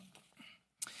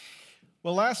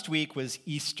Well, last week was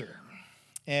Easter,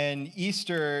 and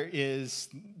Easter is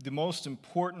the most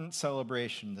important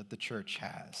celebration that the church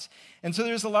has. And so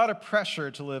there's a lot of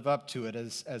pressure to live up to it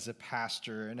as a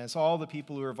pastor and as all the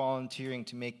people who are volunteering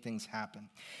to make things happen.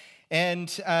 And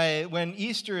when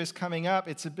Easter is coming up,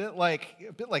 it's a bit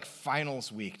like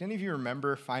finals week. Do any of you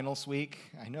remember finals week?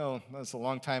 I know that was a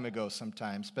long time ago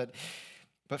sometimes, but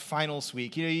finals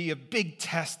week, you have big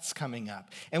tests coming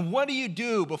up. And what do you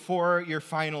do before your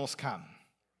finals come?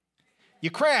 You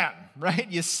cram, right?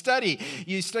 You study.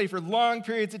 You study for long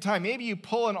periods of time. Maybe you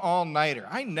pull an all-nighter.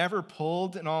 I never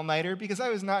pulled an all-nighter because I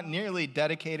was not nearly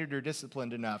dedicated or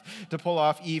disciplined enough to pull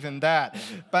off even that.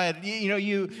 But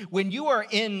when you are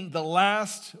in the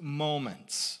last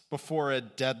moments before a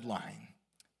deadline,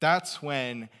 that's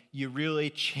when you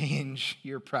really change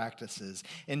your practices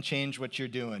and change what you're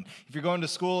doing. If you're going to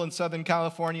school in Southern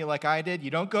California like I did,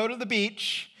 you don't go to the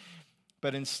beach,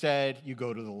 but instead you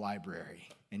go to the library.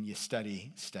 And you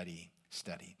study.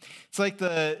 It's like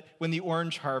when the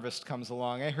orange harvest comes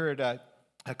along. I heard a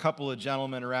couple of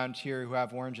gentlemen around here who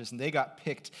have oranges, and they got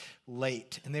picked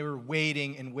late. And they were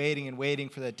waiting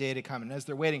for that day to come. And as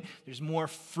they're waiting, there's more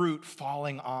fruit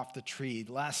falling off the tree,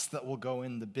 less that will go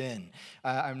in the bin.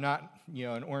 I'm not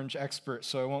an orange expert,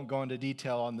 so I won't go into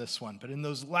detail on this one. But in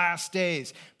those last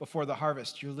days before the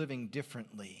harvest, you're living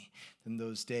differently than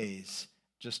those days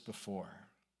just before.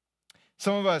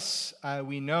 Some of us,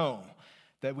 we know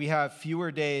that we have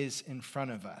fewer days in front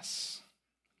of us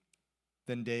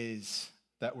than days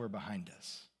that were behind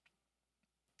us.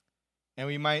 And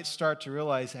we might start to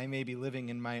realize I may be living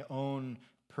in my own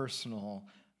personal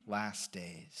last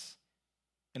days.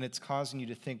 And it's causing you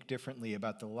to think differently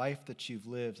about the life that you've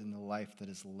lived and the life that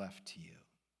is left to you.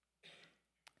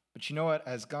 But you know what?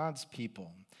 As God's people,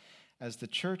 as the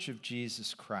Church of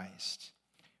Jesus Christ,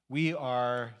 we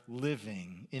are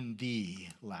living in the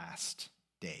last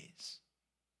days.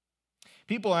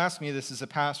 People ask me this as a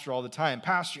pastor all the time.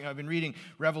 Pastor, I've been reading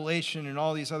Revelation and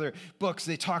all these other books.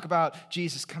 They talk about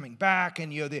Jesus coming back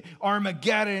and the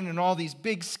Armageddon and all these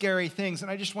big scary things.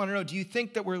 And I just want to know, do you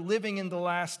think that we're living in the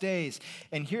last days?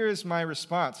 And here is my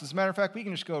response. As a matter of fact, we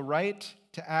can just go right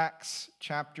to Acts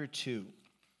chapter 2.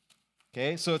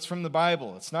 Okay, so it's from the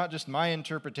Bible. It's not just my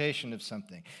interpretation of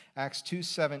something. Acts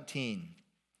 2:17.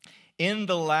 In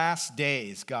the last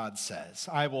days, God says,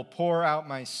 I will pour out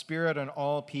my spirit on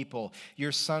all people.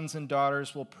 Your sons and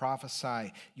daughters will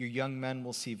prophesy. Your young men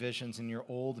will see visions, and your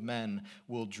old men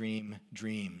will dream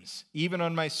dreams. Even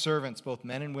on my servants, both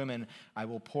men and women, I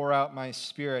will pour out my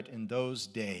spirit in those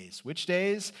days. Which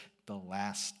days? The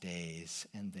last days,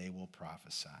 and they will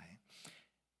prophesy.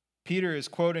 Peter is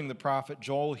quoting the prophet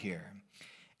Joel here,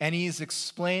 and he's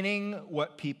explaining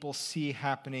what people see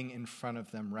happening in front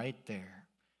of them right there.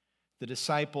 The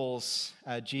disciples,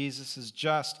 Jesus has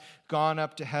just gone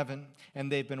up to heaven,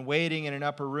 and they've been waiting in an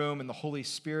upper room, and the Holy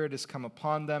Spirit has come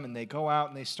upon them, and they go out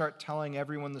and they start telling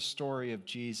everyone the story of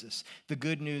Jesus, the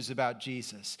good news about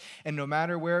Jesus. And no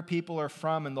matter where people are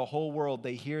from in the whole world,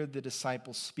 they hear the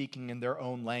disciples speaking in their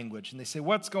own language. And they say,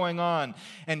 what's going on?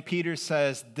 And Peter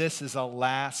says, this is a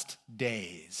last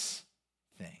days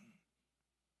thing.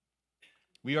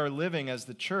 We are living as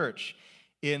the church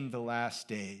in the last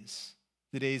days.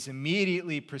 The days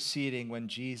immediately preceding when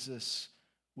Jesus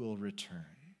will return.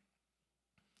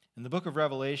 And the book of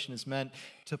Revelation is meant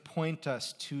to point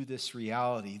us to this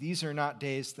reality. These are not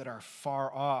days that are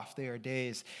far off. They are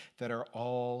days that are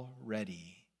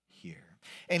already here.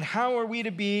 And how are we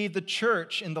to be the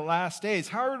church in the last days?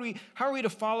 How are we to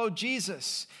follow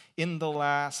Jesus in the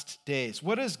last days?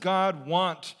 What does God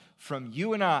want from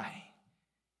you and I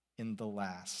in the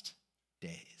last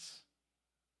days?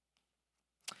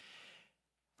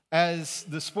 As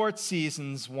the sports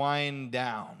seasons wind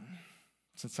down,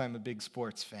 since I'm a big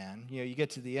sports fan, you get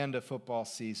to the end of football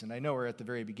season. I know we're at the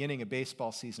very beginning of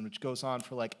baseball season, which goes on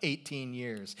for like 18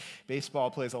 years.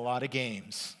 Baseball plays a lot of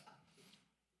games.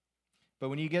 But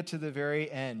when you get to the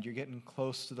very end, you're getting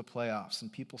close to the playoffs,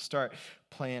 and people start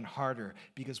playing harder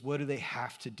because what do they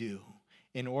have to do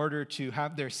in order to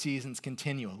have their seasons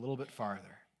continue a little bit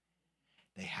farther?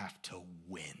 They have to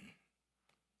win.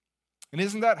 And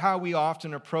isn't that how we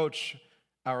often approach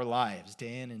our lives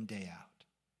day in and day out?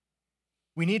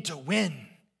 We need to win.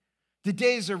 The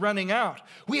days are running out.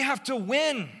 We have to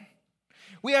win.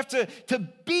 We have to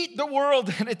beat the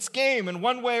world in its game in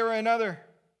one way or another.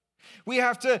 We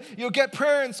have to get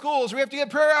prayer in schools. We have to get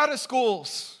prayer out of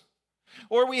schools.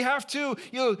 Or we have to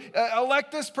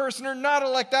elect this person or not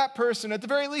elect that person. At the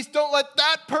very least, don't let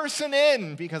that person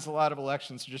in, because a lot of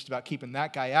elections are just about keeping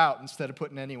that guy out instead of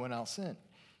putting anyone else in.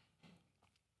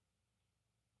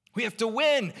 We have to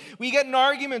win. We get in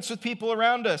arguments with people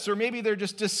around us, or maybe they're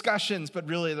just discussions, but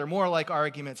really they're more like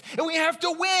arguments. And we have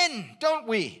to win, don't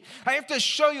we? I have to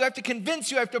show you, I have to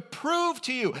convince you, I have to prove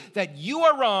to you that you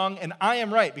are wrong and I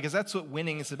am right, because that's what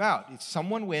winning is about. It's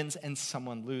someone wins and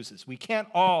someone loses. We can't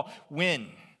all win.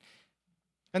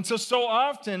 And so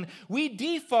often we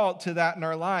default to that in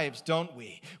our lives, don't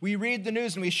we? We read the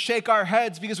news and we shake our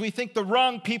heads because we think the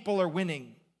wrong people are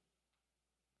winning.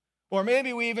 Or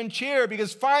maybe we even cheer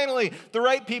because finally the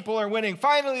right people are winning.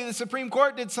 Finally, the Supreme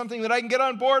Court did something that I can get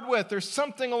on board with, or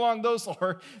something along those,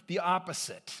 or the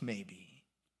opposite, maybe.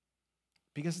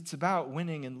 Because it's about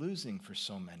winning and losing for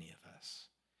so many of us.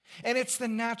 And it's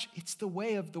the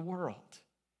way of the world.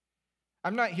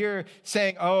 I'm not here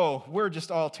saying, oh, we're just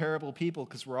all terrible people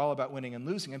because we're all about winning and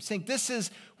losing. I'm saying this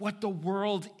is what the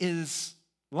world is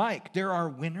like. There are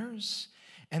winners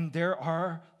and there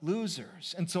are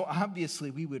losers. And so obviously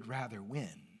we would rather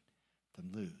win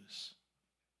than lose.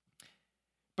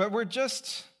 But we're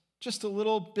just a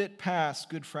little bit past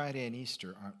Good Friday and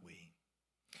Easter, aren't we?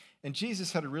 And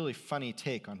Jesus had a really funny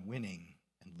take on winning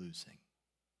and losing.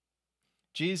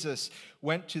 Jesus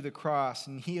went to the cross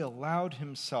and he allowed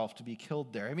himself to be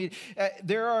killed there. I mean,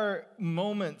 there are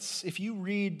moments, if you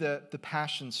read the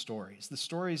passion stories, the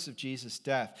stories of Jesus'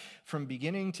 death from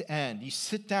beginning to end, you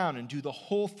sit down and do the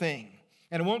whole thing.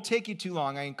 And it won't take you too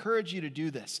long. I encourage you to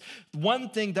do this. One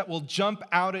thing that will jump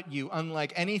out at you,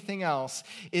 unlike anything else,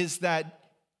 is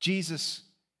that Jesus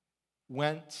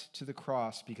went to the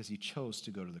cross because he chose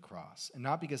to go to the cross, and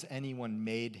not because anyone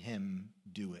made him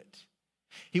do it.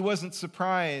 He wasn't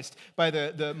surprised by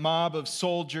the mob of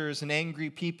soldiers and angry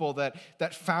people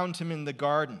that found him in the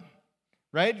garden,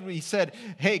 right? He said,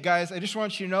 hey, guys, I just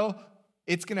want you to know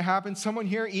it's going to happen. Someone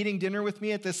here eating dinner with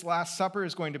me at this Last Supper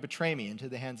is going to betray me into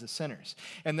the hands of sinners.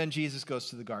 And then Jesus goes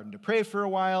to the garden to pray for a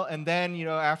while, and then,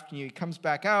 after he comes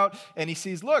back out and he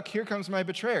sees, look, here comes my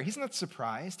betrayer. He's not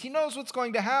surprised. He knows what's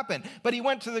going to happen, but he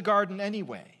went to the garden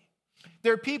anyway.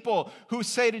 There are people who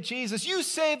say to Jesus, you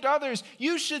saved others,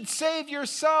 you should save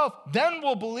yourself, then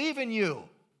we'll believe in you.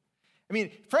 I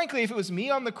mean, frankly, if it was me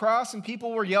on the cross and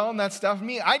people were yelling that stuff at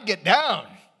me, I'd get down.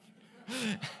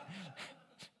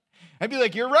 I'd be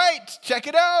like, you're right, check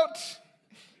it out.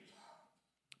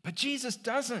 But Jesus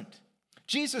doesn't.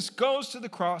 Jesus goes to the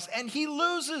cross and he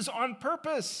loses on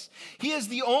purpose. He is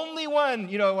the only one,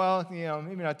 maybe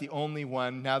not the only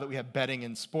one now that we have betting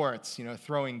in sports,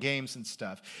 throwing games and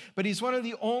stuff. But he's one of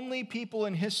the only people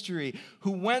in history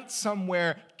who went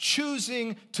somewhere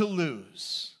choosing to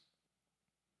lose.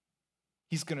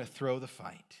 He's going to throw the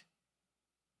fight.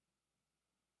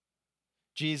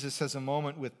 Jesus has a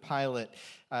moment with Pilate,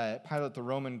 the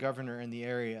Roman governor in the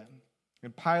area.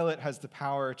 And Pilate has the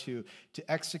power to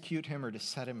execute him or to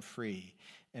set him free.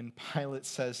 And Pilate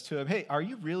says to him, hey, are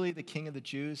you really the king of the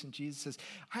Jews? And Jesus says,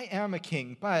 I am a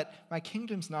king, but my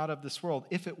kingdom's not of this world.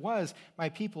 If it was, my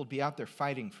people would be out there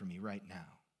fighting for me right now.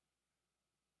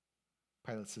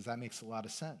 Pilate says, that makes a lot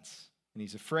of sense. And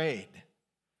he's afraid.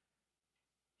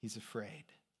 He's afraid.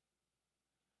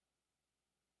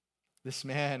 This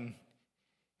man,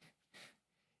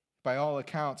 by all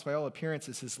accounts, by all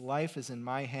appearances, his life is in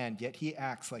my hand, yet he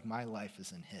acts like my life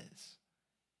is in his.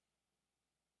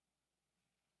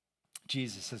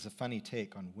 Jesus has a funny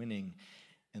take on winning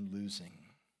and losing.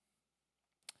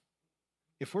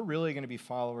 If we're really going to be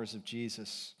followers of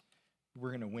Jesus, we're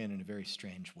going to win in a very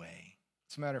strange way.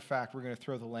 As a matter of fact, we're going to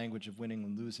throw the language of winning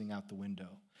and losing out the window,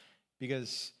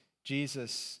 because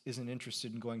Jesus isn't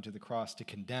interested in going to the cross to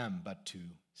condemn, but to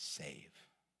save.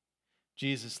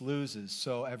 Jesus loses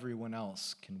so everyone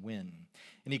else can win.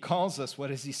 And he calls us, what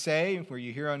does he say? Where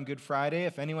you hear on Good Friday,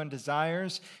 if anyone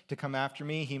desires to come after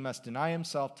me, he must deny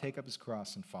himself, take up his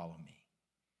cross, and follow me.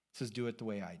 He says, do it the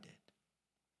way I did.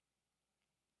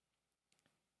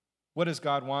 What does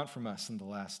God want from us in the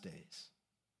last days?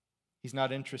 He's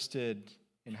not interested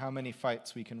in how many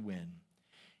fights we can win.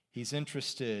 He's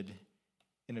interested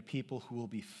in a people who will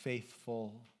be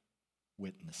faithful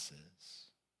witnesses.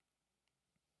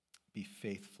 Be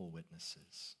faithful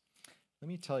witnesses. Let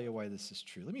me tell you why this is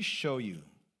true. Let me show you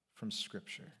from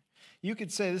Scripture. You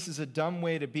could say this is a dumb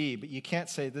way to be, but you can't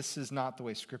say this is not the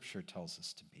way Scripture tells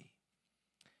us to be.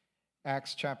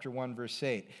 Acts chapter 1, verse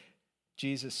 8.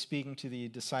 Jesus speaking to the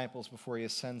disciples before he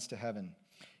ascends to heaven.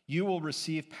 You will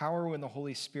receive power when the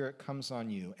Holy Spirit comes on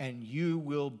you, and you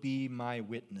will be my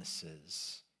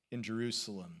witnesses in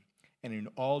Jerusalem and in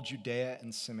all Judea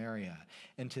and Samaria,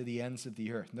 and to the ends of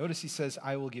the earth. Notice he says,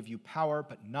 I will give you power,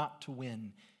 but not to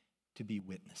win, to be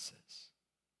witnesses.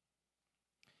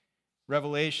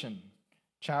 Revelation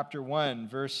chapter 1,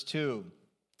 verse 2,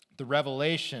 the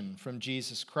revelation from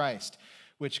Jesus Christ,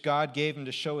 which God gave him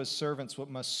to show his servants what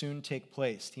must soon take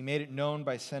place. He made it known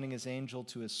by sending his angel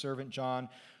to his servant John,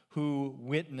 who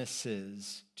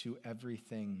witnesses to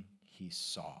everything he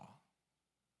saw.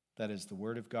 That is the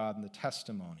word of God and the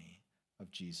testimony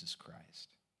of Jesus Christ.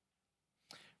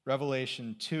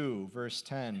 Revelation 2, verse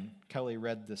 10, Kelly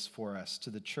read this for us, to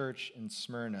the church in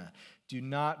Smyrna. Do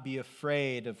not be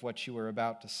afraid of what you are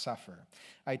about to suffer.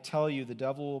 I tell you, the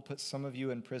devil will put some of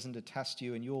you in prison to test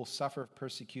you, and you will suffer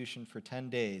persecution for 10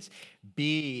 days.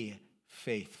 Be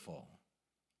faithful,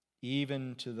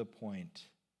 even to the point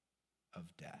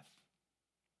of death.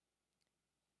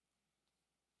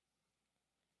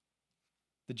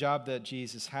 The job that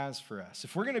Jesus has for us,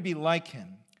 if we're going to be like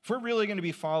him, if we're really going to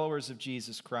be followers of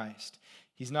Jesus Christ,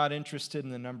 he's not interested in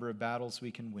the number of battles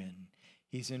we can win.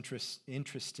 He's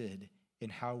interested in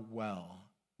how well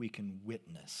we can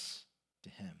witness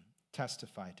to him,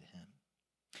 testify to him.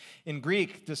 In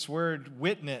Greek, this word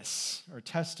witness or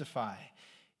testify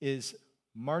is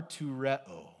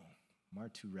martureo.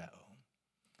 Martureo.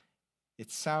 It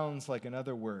sounds like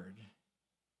another word,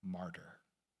 martyr.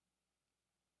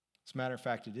 As a matter of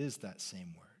fact, it is that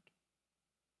same word.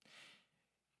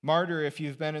 Martyr, if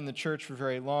you've been in the church for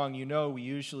very long, you know we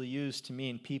usually use to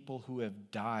mean people who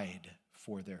have died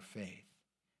for their faith.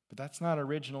 But that's not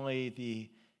originally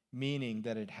the meaning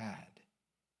that it had.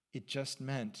 It just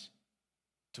meant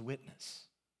to witness,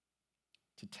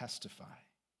 to testify.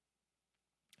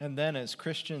 And then as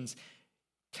Christians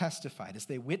testified, as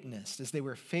they witnessed, as they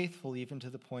were faithful even to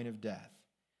the point of death,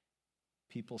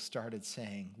 people started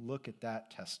saying, look at that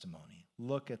testimony.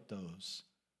 Look at those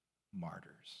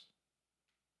martyrs.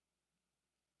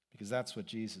 Because that's what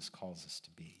Jesus calls us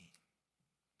to be.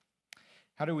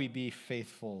 How do we be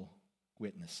faithful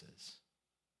witnesses?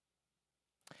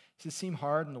 Does it seem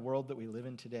hard in the world that we live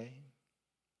in today?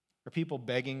 Are people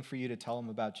begging for you to tell them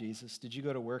about Jesus? Did you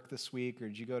go to work this week, or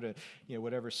did you go to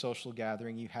whatever social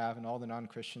gathering you have, and all the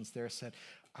non-Christians there said,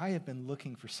 I have been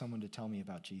looking for someone to tell me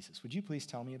about Jesus. Would you please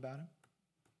tell me about him?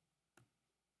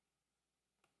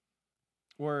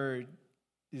 Or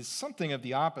is something of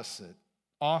the opposite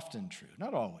often true?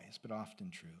 Not always, but often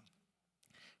true.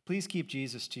 Please keep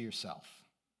Jesus to yourself.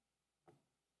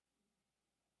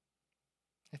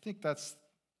 I think that's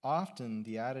often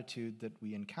the attitude that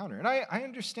we encounter. And I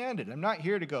understand it. I'm not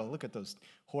here to go, look at those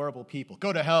horrible people.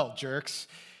 Go to hell, jerks.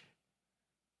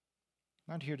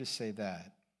 I'm not here to say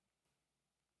that.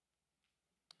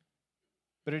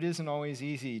 But it isn't always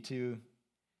easy to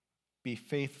be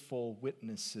faithful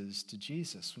witnesses to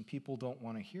Jesus when people don't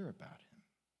want to hear about him.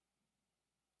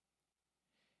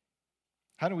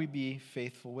 How do we be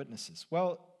faithful witnesses?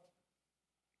 Well,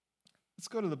 let's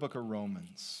go to the book of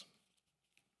Romans.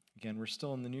 Again, we're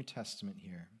still in the New Testament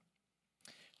here.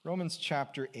 Romans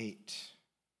chapter 8.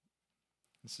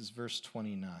 This is verse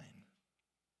 29.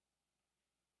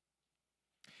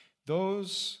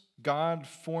 Those God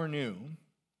foreknew,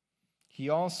 he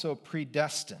also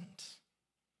predestined.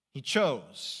 He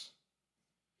chose.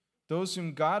 Those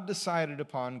whom God decided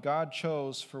upon, God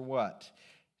chose for what?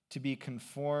 To be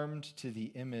conformed to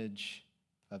the image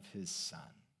of his Son.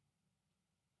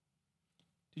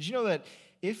 Did you know that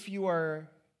if you are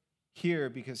here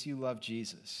because you love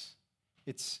Jesus,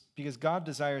 it's because God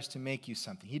desires to make you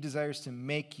something. He desires to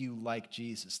make you like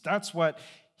Jesus. That's what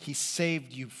he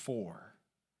saved you for,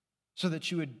 so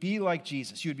that you would be like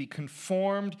Jesus. You would be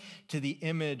conformed to the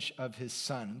image of his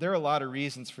Son. There are a lot of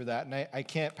reasons for that, and I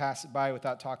can't pass it by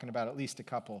without talking about at least a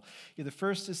couple. The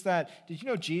first is that, did you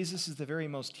know Jesus is the very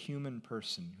most human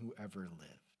person who ever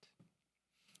lived?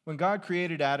 When God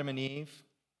created Adam and Eve,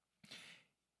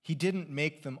 he didn't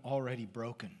make them already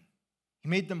broken. He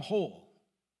made them whole,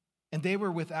 and they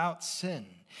were without sin.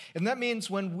 And that means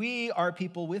when we are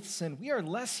people with sin, we are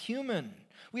less human.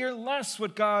 We are less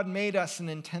what God made us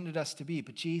and intended us to be,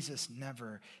 but Jesus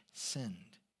never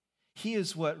sinned. He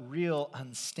is what real,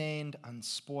 unstained,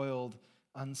 unspoiled,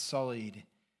 unsullied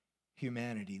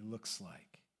humanity looks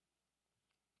like.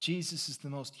 Jesus is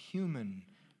the most human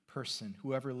person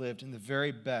who ever lived in the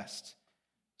very best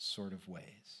sort of ways.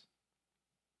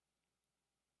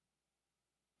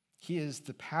 He is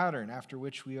the pattern after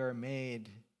which we are made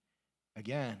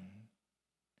again.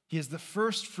 He is the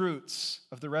first fruits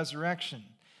of the resurrection,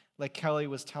 like Kelly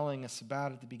was telling us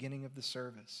about at the beginning of the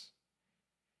service.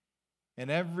 And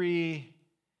every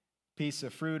piece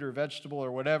of fruit or vegetable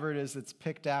or whatever it is that's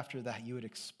picked after that, you would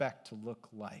expect to look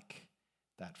like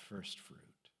that first fruit.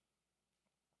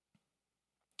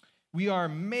 We are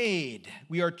made,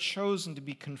 we are chosen to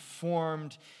be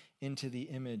conformed into the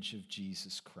image of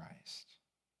Jesus Christ.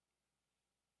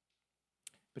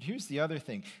 But here's the other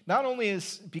thing. Not only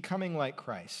is becoming like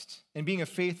Christ and being a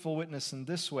faithful witness in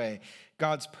this way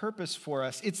God's purpose for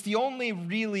us, it's the only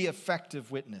really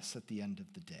effective witness at the end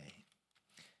of the day.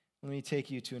 Let me take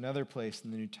you to another place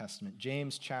in the New Testament,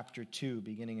 James chapter 2,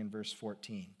 beginning in verse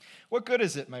 14. What good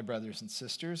is it, my brothers and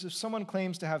sisters, if someone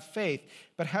claims to have faith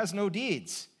but has no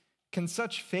deeds? Can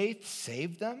such faith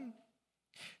save them?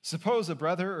 Suppose a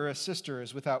brother or a sister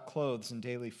is without clothes and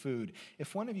daily food.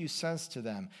 If one of you says to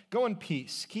them, "Go in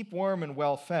peace, keep warm and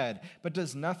well fed," but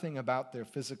does nothing about their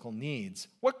physical needs,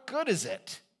 what good is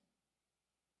it?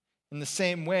 In the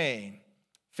same way,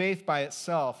 faith by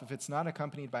itself, if it's not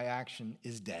accompanied by action,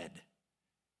 is dead.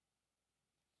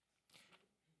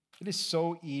 It is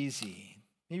so easy.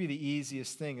 Maybe the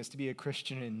easiest thing is to be a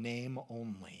Christian in name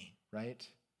only, right?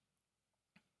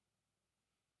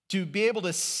 To be able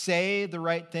to say the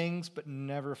right things but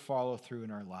never follow through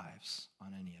in our lives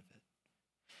on any of it.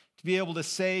 To be able to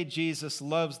say Jesus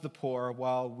loves the poor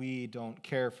while we don't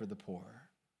care for the poor.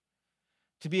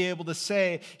 To be able to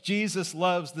say Jesus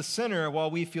loves the sinner while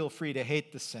we feel free to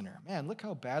hate the sinner. Man, look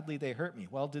how badly they hurt me.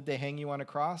 Well, did they hang you on a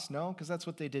cross? No, because that's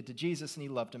what they did to Jesus and he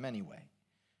loved him anyway.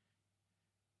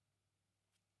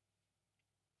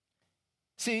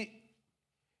 See,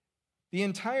 the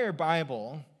entire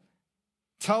Bible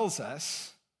tells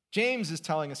us, James is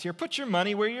telling us here, put your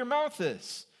money where your mouth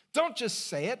is. Don't just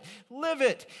say it, live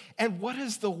it. And what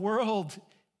is the world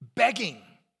begging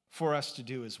for us to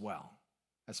do as well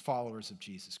as followers of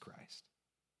Jesus Christ?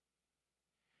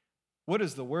 What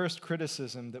is the worst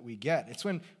criticism that we get? It's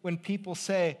when people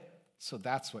say, so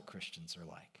that's what Christians are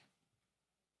like.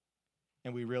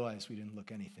 And we realize we didn't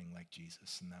look anything like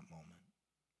Jesus in that moment.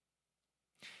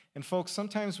 And folks,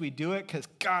 sometimes we do it because,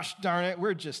 gosh darn it,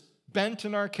 we're just bent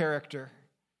in our character.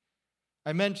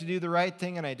 I meant to do the right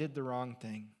thing and I did the wrong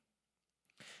thing.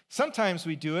 Sometimes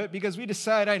we do it because we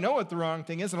decide I know what the wrong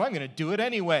thing is and I'm going to do it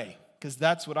anyway because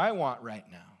that's what I want right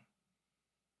now.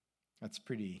 That's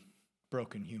pretty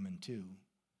broken human too.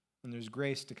 And there's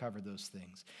grace to cover those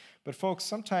things. But folks,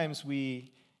 sometimes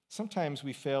we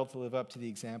fail to live up to the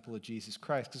example of Jesus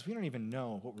Christ because we don't even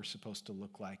know what we're supposed to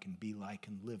look like and be like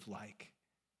and live like.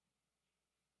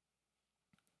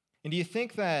 And do you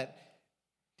think that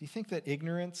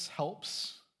ignorance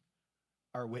helps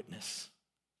our witness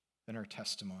and our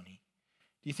testimony?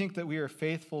 Do you think that we are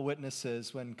faithful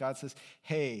witnesses when God says,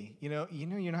 hey, you know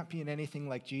you're not being anything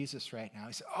like Jesus right now?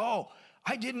 He said, oh,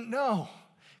 I didn't know.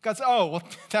 God said, oh, well,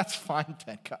 that's fine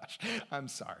then, gosh, I'm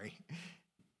sorry. Do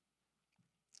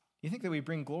you think that we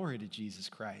bring glory to Jesus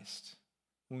Christ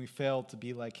when we fail to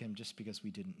be like him just because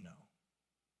we didn't know?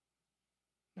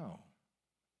 No.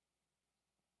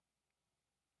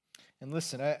 And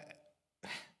listen,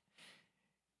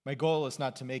 my goal is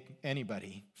not to make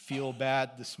anybody feel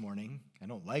bad this morning. I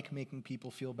don't like making people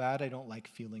feel bad. I don't like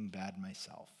feeling bad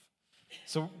myself.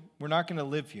 So we're not going to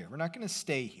live here. We're not going to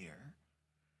stay here.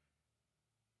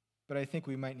 But I think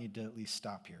we might need to at least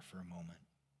stop here for a moment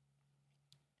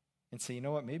and say, you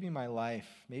know what, maybe my life,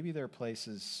 maybe there are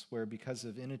places where because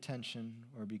of inattention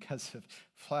or because of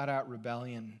flat-out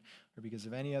rebellion or because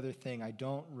of any other thing, I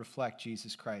don't reflect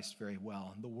Jesus Christ very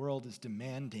well. And the world is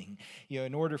demanding,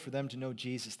 in order for them to know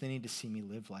Jesus, they need to see me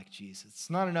live like Jesus. It's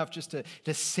not enough just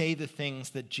to say the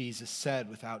things that Jesus said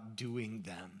without doing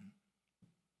them.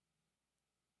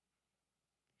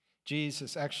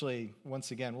 Jesus, actually,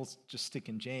 once again, we'll just stick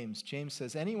in James. James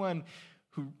says, anyone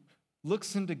who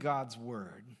looks into God's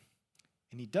word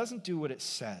and he doesn't do what it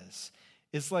says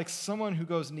is like someone who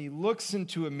goes and he looks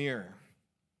into a mirror.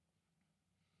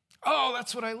 Oh,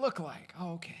 that's what I look like.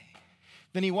 Oh, okay.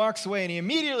 Then he walks away and he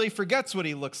immediately forgets what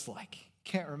he looks like.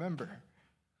 Can't remember.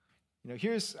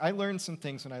 I learned some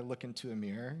things when I look into a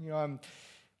mirror.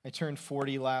 I turned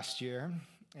 40 last year.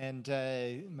 And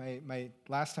my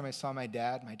last time I saw my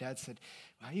dad said,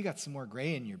 wow, you got some more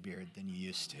gray in your beard than you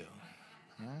used to.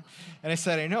 Yeah? And I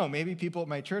said, I know, maybe people at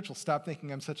my church will stop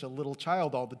thinking I'm such a little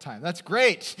child all the time. That's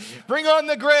great. Bring on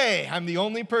the gray. I'm the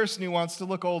only person who wants to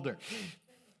look older.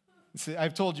 See,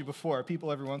 I've told you before,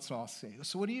 people every once in a while say,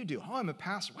 so what do you do? Oh, I'm a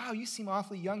pastor. Wow, you seem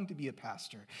awfully young to be a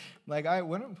pastor.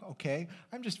 Okay,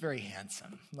 I'm just very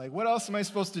handsome. Like, what else am I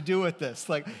supposed to do with this?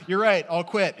 Like, you're right, I'll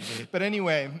quit. But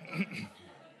anyway,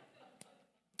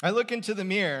 I look into the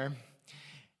mirror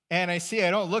and I see I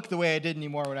don't look the way I did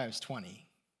anymore when I was 20.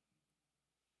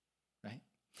 Right?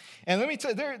 And let me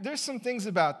tell you, there's some things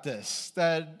about this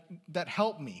that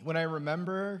help me when I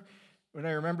remember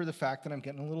the fact that I'm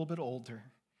getting a little bit older.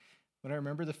 when I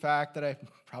remember the fact that I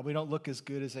probably don't look as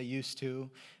good as I used to.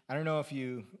 I don't know if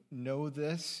you know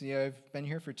this. I've been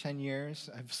here for 10 years.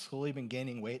 I've slowly been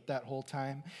gaining weight that whole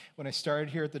time. When I started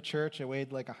here at the church, I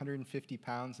weighed like 150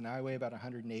 pounds. Now I weigh about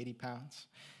 180 pounds.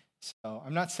 So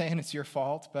I'm not saying it's your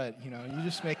fault, but you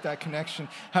just make that connection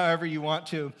however you want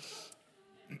to.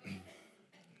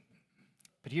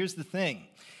 But here's the thing.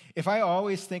 If I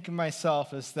always think of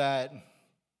myself as that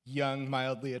young,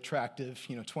 mildly attractive,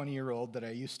 20-year-old that I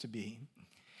used to be,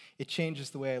 it changes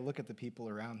the way I look at the people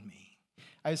around me.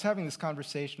 I was having this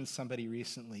conversation with somebody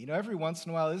recently. Every once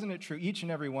in a while, isn't it true, each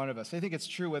and every one of us, I think it's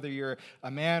true whether you're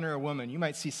a man or a woman, you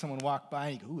might see someone walk by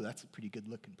and you go, ooh, that's a pretty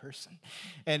good-looking person.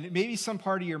 And maybe some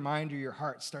part of your mind or your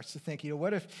heart starts to think,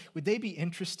 would they be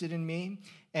interested in me?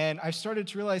 And I started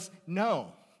to realize,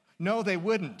 no, they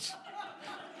wouldn't.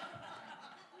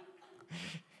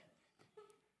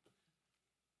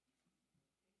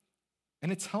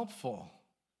 And it's helpful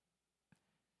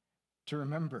to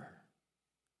remember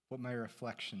what my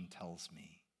reflection tells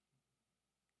me,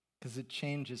 because it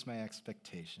changes my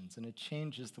expectations and it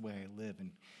changes the way I live.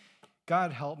 And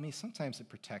God help me, sometimes it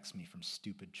protects me from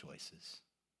stupid choices.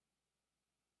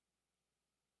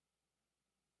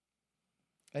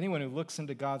 Anyone who looks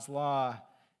into God's law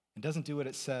and doesn't do what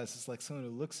it says is like someone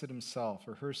who looks at himself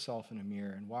or herself in a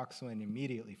mirror and walks away and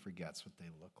immediately forgets what they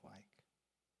look like.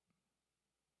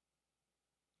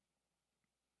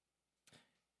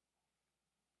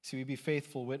 See, we be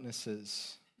faithful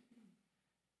witnesses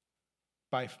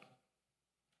by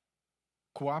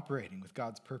cooperating with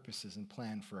God's purposes and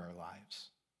plan for our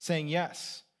lives, saying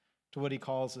yes to what he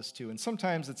calls us to. And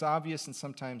sometimes it's obvious and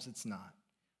sometimes it's not.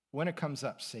 When it comes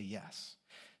up, say yes.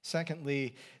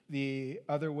 Secondly, the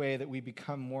other way that we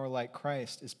become more like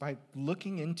Christ is by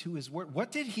looking into his word.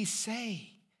 What did he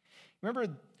say?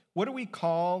 Remember,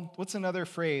 what's another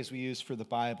phrase we use for the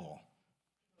Bible?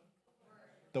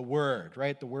 The Word,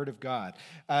 right? The Word of God.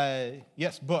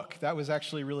 Yes, book. That was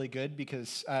actually really good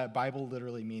because Bible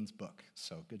literally means book.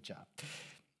 So good job.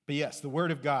 But yes, the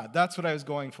Word of God. That's what I was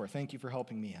going for. Thank you for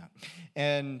helping me out.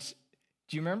 And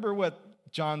do you remember what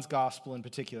John's Gospel in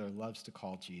particular loves to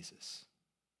call Jesus?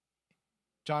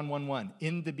 John 1:1.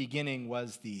 In the beginning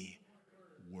was the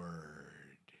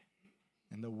Word.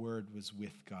 And the Word was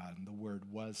with God. And the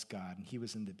Word was God. And he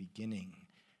was in the beginning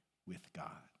with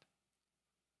God.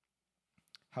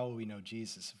 How will we know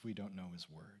Jesus if we don't know his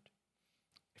word?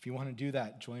 If you want to do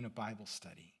that, join a Bible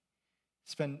study.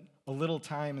 Spend a little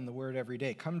time in the word every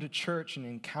day. Come to church and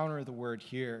encounter the word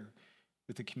here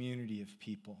with a community of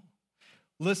people.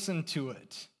 Listen to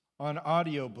it on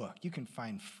audiobook. You can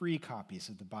find free copies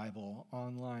of the Bible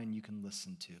online you can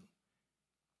listen to.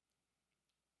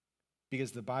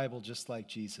 Because the Bible, just like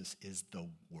Jesus, is the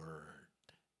word.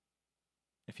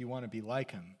 If you want to be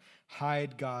like him,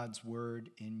 hide God's word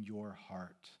in your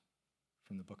heart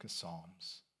from the book of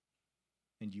Psalms,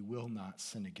 and you will not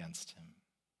sin against him.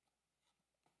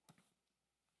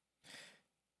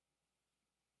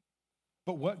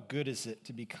 But what good is it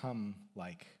to become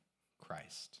like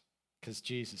Christ? Because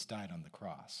Jesus died on the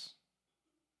cross.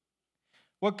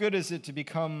 What good is it to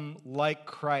become like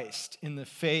Christ in the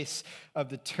face of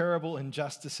the terrible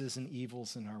injustices and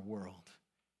evils in our world?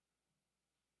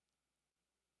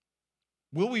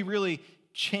 Will we really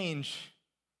change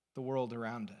the world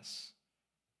around us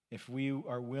if we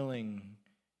are willing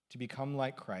to become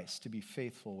like Christ, to be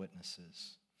faithful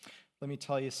witnesses? Let me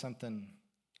tell you something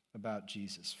about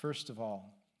Jesus. First of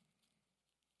all,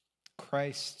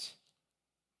 Christ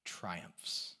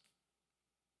triumphs.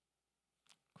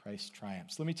 Christ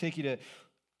triumphs. Let me take you to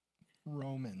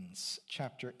Romans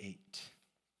chapter 8,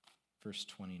 verse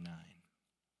 29.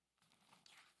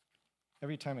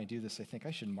 Every time I do this, I think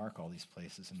I should mark all these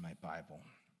places in my Bible.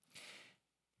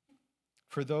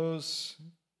 For those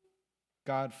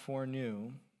God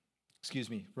foreknew,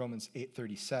 Romans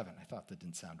 8:37. I thought that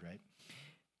didn't sound right.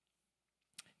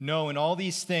 No, in all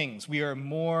these things we are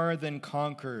more than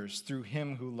conquerors through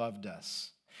him who loved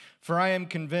us. For I am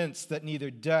convinced that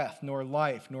neither death, nor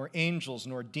life, nor angels,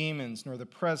 nor demons, nor the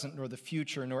present, nor the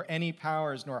future, nor any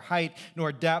powers, nor height,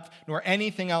 nor depth, nor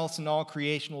anything else in all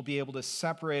creation will be able to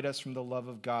separate us from the love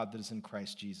of God that is in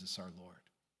Christ Jesus our Lord.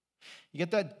 You get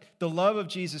that? The love of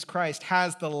Jesus Christ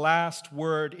has the last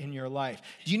word in your life.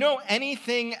 Do you know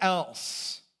anything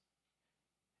else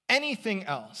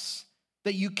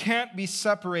that you can't be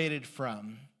separated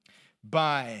from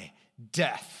by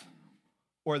death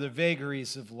or the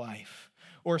vagaries of life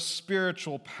or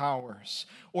spiritual powers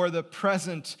or the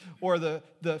present or the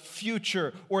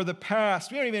future or the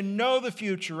past. We don't even know the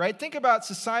future, right? Think about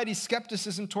society's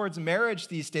skepticism towards marriage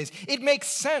these days. It makes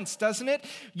sense, doesn't it?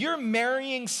 You're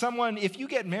marrying someone, if you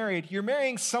get married, you're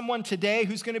marrying someone today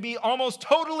who's going to be almost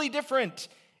totally different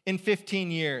in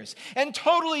 15 years and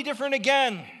totally different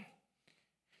again.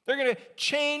 They're going to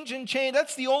change and change.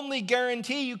 That's the only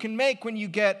guarantee you can make when you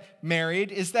get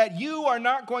married, is that you are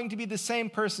not going to be the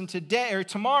same person today or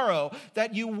tomorrow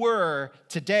that you were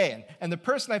today. And the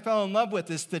person I fell in love with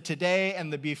is the today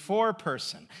and the before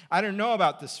person. I don't know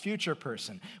about this future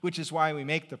person, which is why we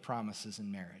make the promises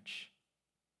in marriage.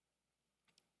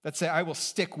 That say, I will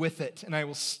stick with it and I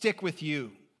will stick with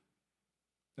you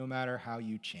no matter how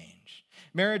you change.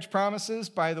 Marriage promises,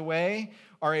 by the way,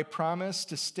 are a promise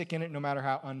to stick in it no matter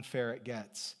how unfair it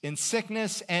gets. In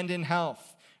sickness and in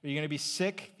health. Are you going to be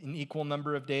sick an equal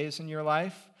number of days in your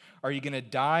life? Are you going to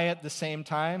die at the same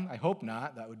time? I hope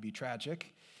not. That would be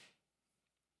tragic.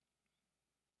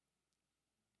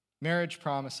 Marriage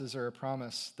promises are a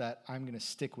promise that I'm going to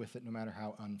stick with it no matter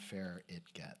how unfair it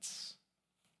gets.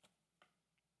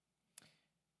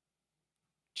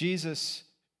 Jesus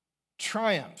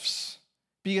triumphs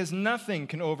because nothing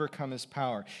can overcome his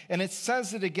power. And it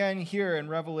says it again here in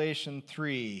Revelation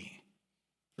 3,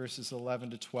 verses 11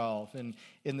 to 12. And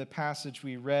in the passage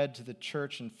we read to the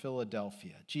church in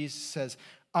Philadelphia, Jesus says,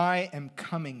 I am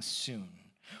coming soon.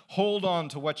 Hold on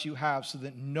to what you have so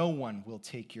that no one will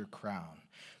take your crown.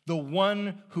 The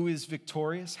one who is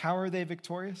victorious, how are they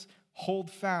victorious?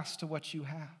 Hold fast to what you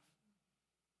have.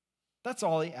 That's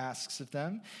all he asks of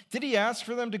them. Did he ask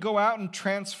for them to go out and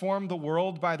transform the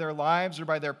world by their lives or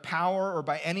by their power or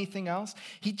by anything else?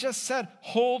 He just said,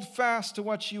 hold fast to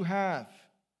what you have.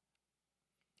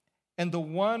 And the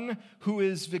one who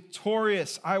is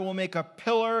victorious, I will make a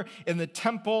pillar in the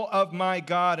temple of my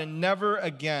God, and never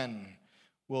again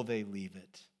will they leave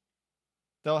it.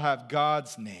 They'll have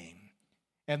God's name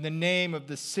and the name of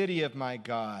the city of my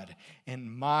God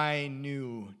and my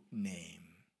new name.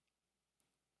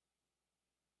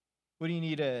 What do you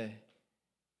need a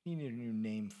new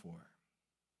name for?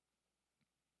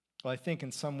 Well, I think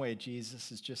in some way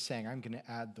Jesus is just saying, I'm going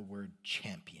to add the word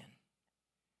champion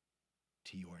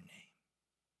to your name.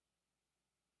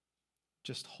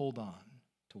 Just hold on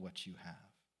to what you have.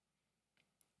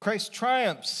 Christ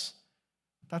triumphs.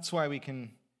 That's why we can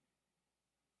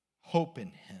hope in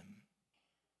him.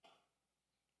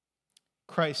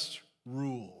 Christ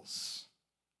rules.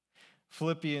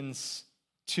 Philippians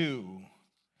 2,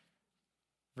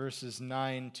 verses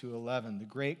 9 to 11, the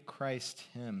great Christ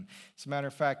hymn. As a matter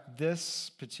of fact,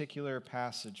 this particular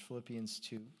passage, Philippians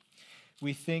 2,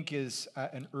 we think is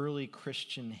an early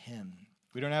Christian hymn.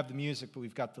 We don't have the music, but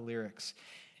we've got the lyrics.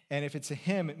 And if it's a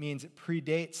hymn, it means it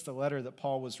predates the letter that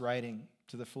Paul was writing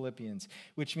to the Philippians,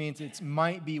 which means it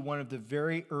might be one of the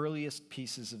very earliest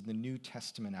pieces of the New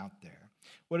Testament out there.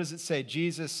 What does it say?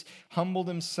 Jesus humbled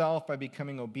himself by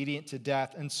becoming obedient to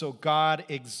death, and so God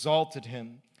exalted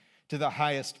him to the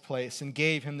highest place and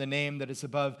gave him the name that is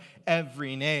above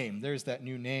every name. There's that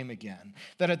new name again.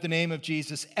 That at the name of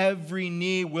Jesus, every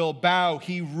knee will bow.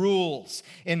 He rules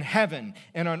in heaven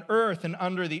and on earth and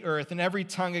under the earth, and every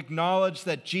tongue acknowledge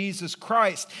that Jesus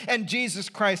Christ and Jesus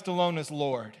Christ alone is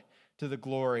Lord, to the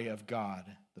glory of God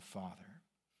the Father.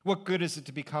 What good is it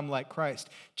to become like Christ?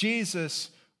 Jesus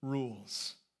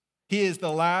rules. He is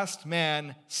the last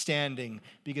man standing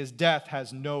because death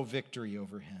has no victory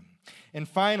over him. And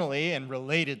finally, and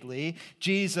relatedly,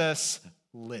 Jesus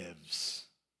lives.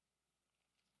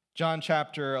 John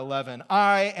chapter 11,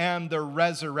 I am the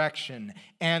resurrection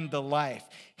and the life.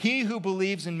 He who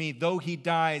believes in me, though he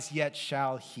dies, yet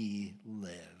shall he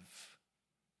live.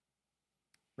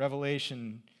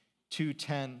 Revelation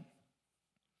 2:10,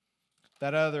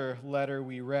 that other letter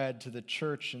we read to the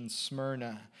church in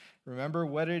Smyrna. Remember,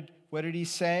 what did he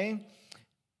say?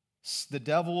 The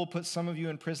devil will put some of you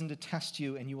in prison to test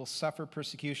you, and you will suffer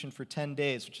persecution for 10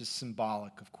 days, which is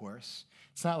symbolic, of course.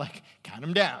 It's not like, count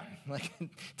them down, like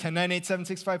 10, 9, 8, 7,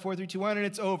 6, 5, 4, 3, 2, 1, and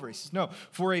it's over. He says, no,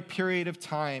 for a period of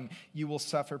time, you will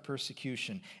suffer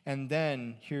persecution. And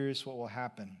then here's what will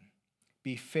happen.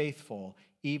 Be faithful,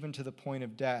 even to the point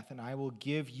of death, and I will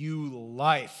give you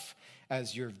life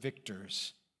as your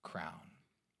victor's crown.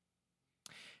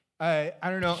 I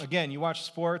don't know, again, you watch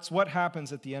sports. What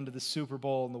happens at the end of the Super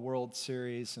Bowl and the World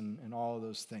Series and all of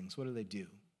those things? What do?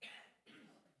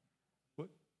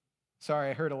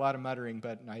 Sorry, I heard a lot of muttering,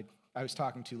 but I was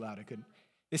talking too loud. I couldn't.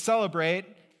 They celebrate,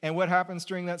 and what happens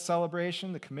during that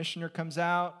celebration? The commissioner comes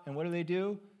out, and what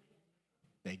do?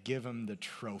 They give him the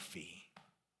trophy.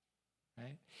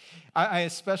 right? I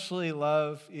especially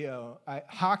love,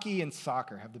 hockey and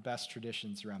soccer have the best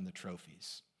traditions around the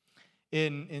trophies.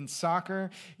 In soccer,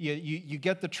 you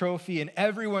get the trophy and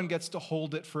everyone gets to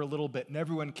hold it for a little bit and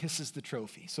everyone kisses the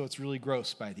trophy. So it's really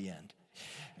gross by the end.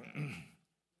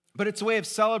 But it's a way of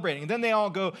celebrating. And then they all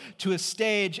go to a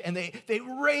stage and they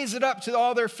raise it up to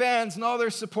all their fans and all their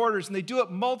supporters. And they do it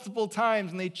multiple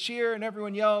times and they cheer and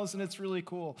everyone yells and it's really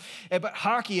cool. But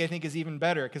hockey, I think, is even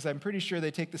better because I'm pretty sure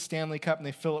they take the Stanley Cup and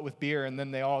they fill it with beer and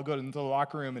then they all go into the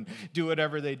locker room and do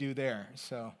whatever they do there.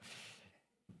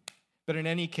 But in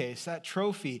any case, that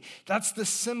trophy, that's the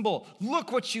symbol.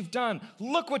 Look what you've done.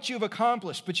 Look what you've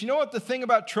accomplished. But you know what the thing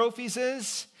about trophies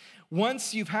is?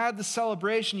 Once you've had the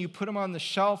celebration, you put them on the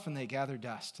shelf and they gather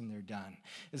dust and they're done.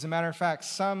 As a matter of fact,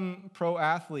 some pro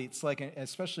athletes, like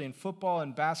especially in football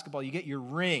and basketball, you get your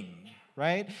ring,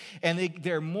 right? And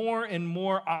they're more and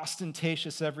more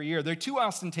ostentatious every year. They're too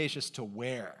ostentatious to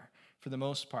wear for the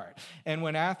most part. And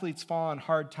when athletes fall on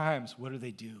hard times, what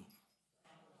do?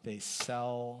 They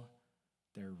sell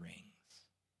their rings.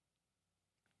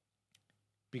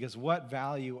 Because what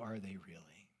value are they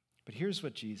really? But here's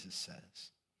what Jesus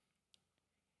says.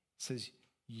 It says,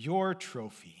 your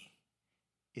trophy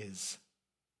is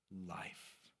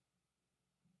life.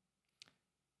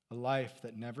 A life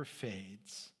that never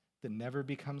fades, that never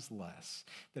becomes less,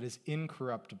 that is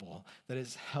incorruptible, that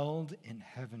is held in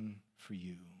heaven for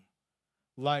you.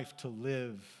 Life to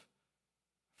live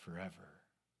forever.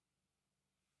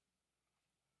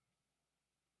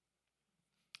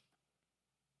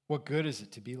 What good is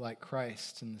it to be like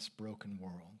Christ in this broken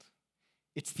world?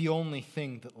 It's the only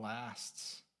thing that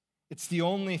lasts. It's the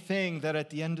only thing that at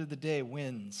the end of the day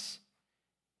wins.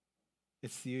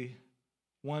 It's the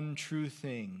one true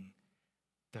thing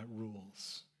that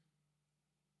rules.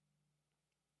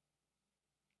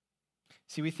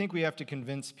 See, we think we have to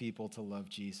convince people to love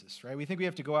Jesus, right? We think we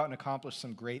have to go out and accomplish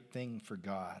some great thing for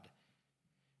God.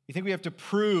 We think we have to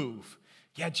prove,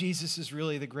 yeah, Jesus is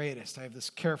really the greatest. I have this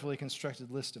carefully constructed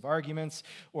list of arguments,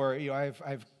 or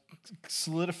I've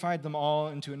solidified them all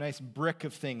into a nice brick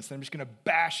of things that I'm just going to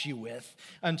bash you with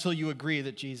until you agree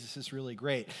that Jesus is really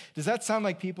great. Does that sound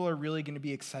like people are really going to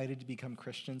be excited to become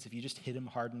Christians if you just hit them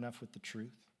hard enough with the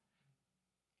truth?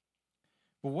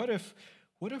 But what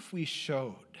if we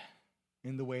showed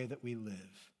in the way that we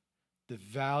live the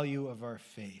value of our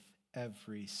faith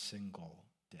every single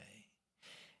day?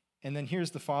 And then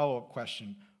here's the follow-up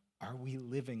question. Are we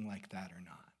living like that or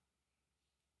not?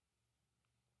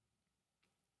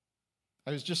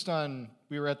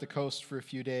 We were at the coast for a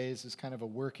few days as kind of a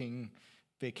working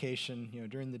vacation,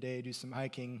 during the day, do some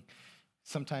hiking,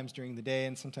 sometimes during the day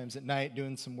and sometimes at night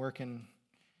doing some working,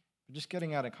 just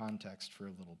getting out of context for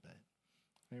a little bit.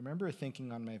 I remember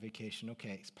thinking on my vacation,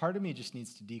 okay, part of me just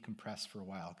needs to decompress for a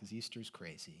while because Easter's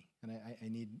crazy and I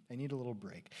need a little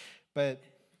break. But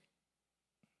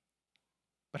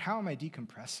how am I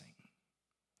decompressing?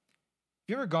 Have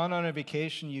you ever gone on a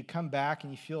vacation, you come back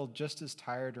and you feel just as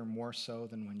tired or more so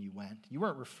than when you went? You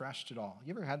weren't refreshed at all.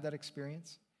 You ever had that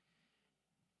experience?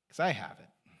 Because I have it.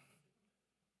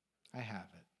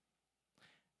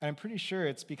 And I'm pretty sure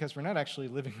it's because we're not actually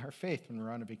living our faith when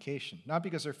we're on a vacation. Not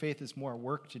because our faith is more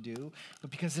work to do, but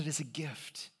because it is a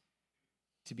gift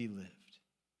to be lived.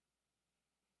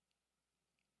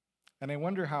 And I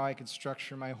wonder how I could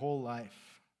structure my whole life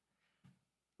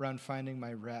around finding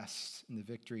my rest in the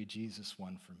victory Jesus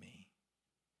won for me,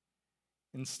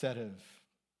 instead of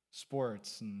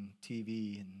sports and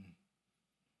TV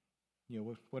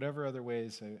and whatever other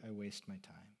ways I waste my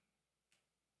time.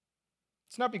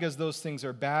 It's not because those things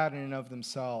are bad in and of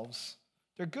themselves.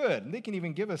 They're good, and they can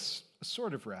even give us a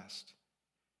sort of rest,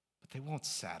 but they won't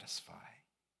satisfy.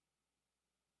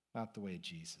 Not the way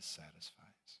Jesus satisfies.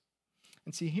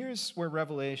 And see, here's where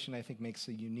Revelation, I think, makes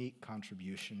a unique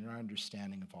contribution in our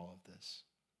understanding of all of this.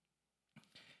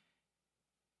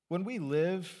 When we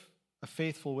live a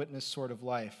faithful witness sort of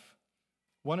life,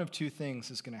 one of two things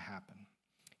is going to happen.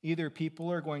 Either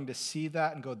people are going to see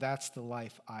that and go, that's the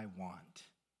life I want.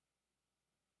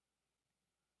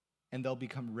 And they'll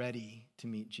become ready to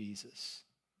meet Jesus.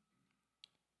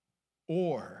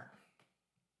 Or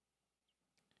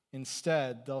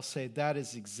instead, they'll say, that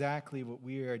is exactly what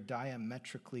we are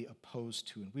diametrically opposed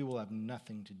to, and we will have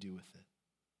nothing to do with it.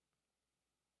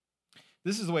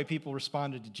 This is the way people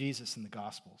responded to Jesus in the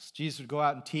Gospels. Jesus would go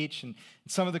out and teach, and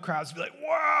some of the crowds would be like,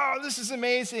 wow, this is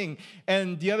amazing.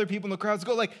 And the other people in the crowds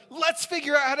go like, let's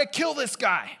figure out how to kill this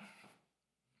guy.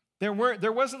 There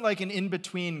wasn't like an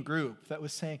in-between group that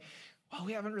was saying, well,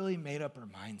 we haven't really made up our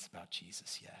minds about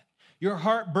Jesus yet. Your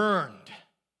heart burned.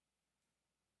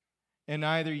 And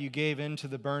either you gave in to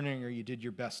the burning or you did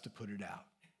your best to put it out.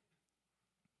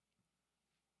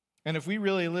 And if we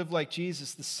really live like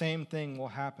Jesus, the same thing will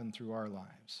happen through our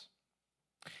lives.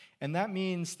 And that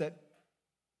means that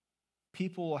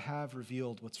people will have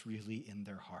revealed what's really in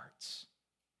their hearts.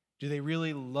 Do they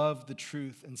really love the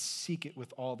truth and seek it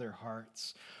with all their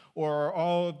hearts? Or are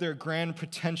all of their grand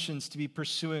pretensions to be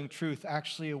pursuing truth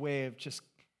actually a way of just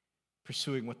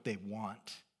pursuing what they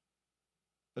want?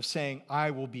 Of saying,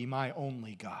 I will be my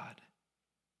only God,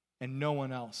 and no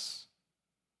one else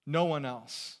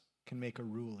can make a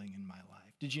ruling in my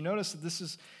life. Did you notice that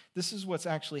this is what's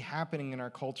actually happening in our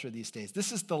culture these days?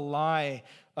 This is the lie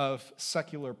of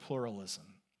secular pluralism,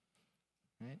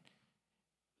 right?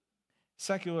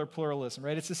 Secular pluralism,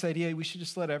 right? It's this idea we should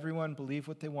just let everyone believe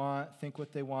what they want, think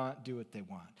what they want, do what they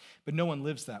want. But no one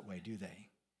lives that way, do they?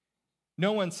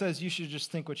 No one says you should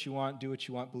just think what you want, do what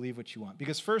you want, believe what you want.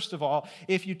 Because first of all,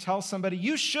 if you tell somebody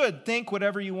you should think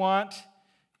whatever you want,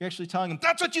 you're actually telling them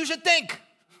that's what you should think.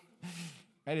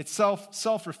 Right? It's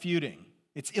self-refuting.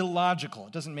 It's illogical.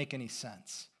 It doesn't make any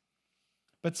sense.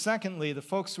 But secondly, the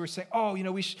folks who are saying,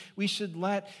 we should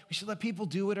let people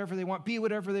do whatever they want, be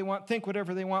whatever they want, think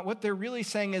whatever they want, what they're really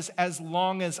saying is, as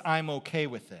long as I'm okay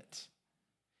with it.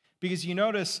 Because you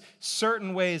notice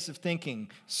certain ways of thinking,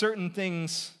 certain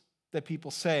things that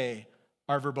people say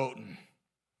are verboten,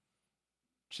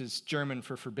 which is German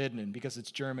for forbidden, and because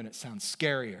it's German, it sounds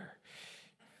scarier,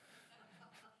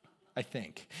 I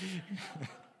think.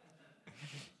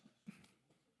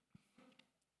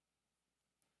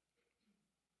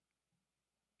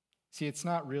 See, it's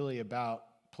not really about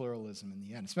pluralism in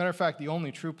the end. As a matter of fact, the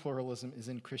only true pluralism is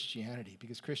in Christianity,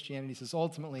 because Christianity says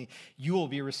ultimately you will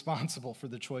be responsible for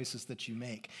the choices that you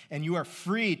make. And you are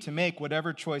free to make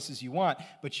whatever choices you want,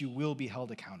 but you will be held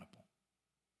accountable.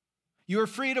 You are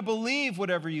free to believe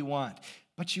whatever you want,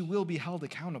 but you will be held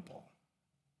accountable.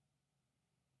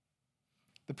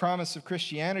 The promise of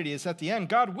Christianity is at the end,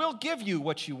 God will give you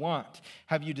what you want.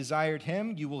 Have you desired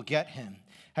him? You will get him.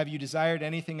 Have you desired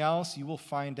anything else? You will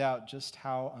find out just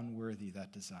how unworthy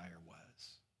that desire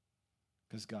was,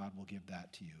 because God will give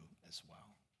that to you as well.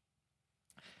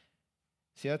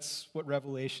 See, that's what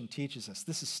Revelation teaches us.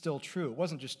 This is still true. It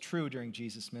wasn't just true during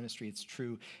Jesus' ministry, it's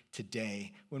true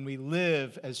today. When we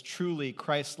live as truly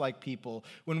Christ-like people,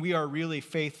 when we are really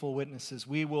faithful witnesses,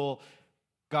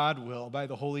 God will, by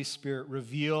the Holy Spirit,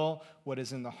 reveal what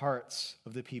is in the hearts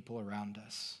of the people around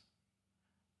us.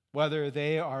 Whether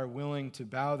they are willing to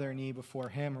bow their knee before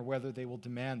him or whether they will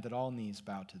demand that all knees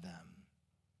bow to them.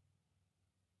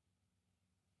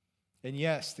 And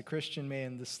yes, the Christian may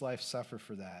in this life suffer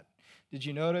for that. Did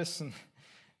you notice in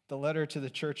the letter to the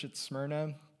church at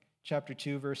Smyrna, chapter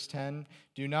 2, verse 10,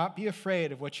 do not be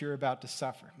afraid of what you're about to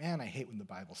suffer. Man, I hate when the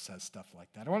Bible says stuff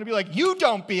like that. I want to be like, you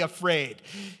don't be afraid.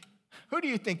 Who do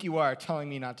you think you are telling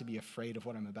me not to be afraid of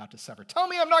what I'm about to suffer? Tell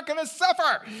me I'm not going to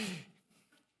suffer.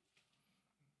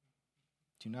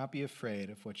 Do not be afraid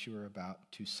of what you are about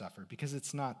to suffer, because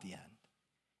it's not the end,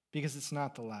 because it's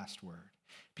not the last word,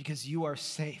 because you are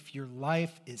safe. Your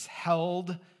life is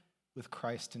held with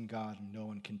Christ and God, and no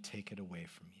one can take it away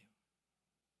from you.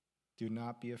 Do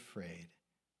not be afraid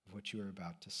of what you are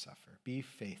about to suffer. Be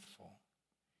faithful,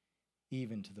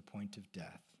 even to the point of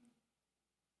death,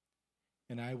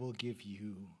 and I will give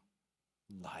you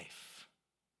life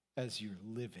as your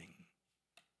living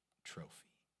trophy.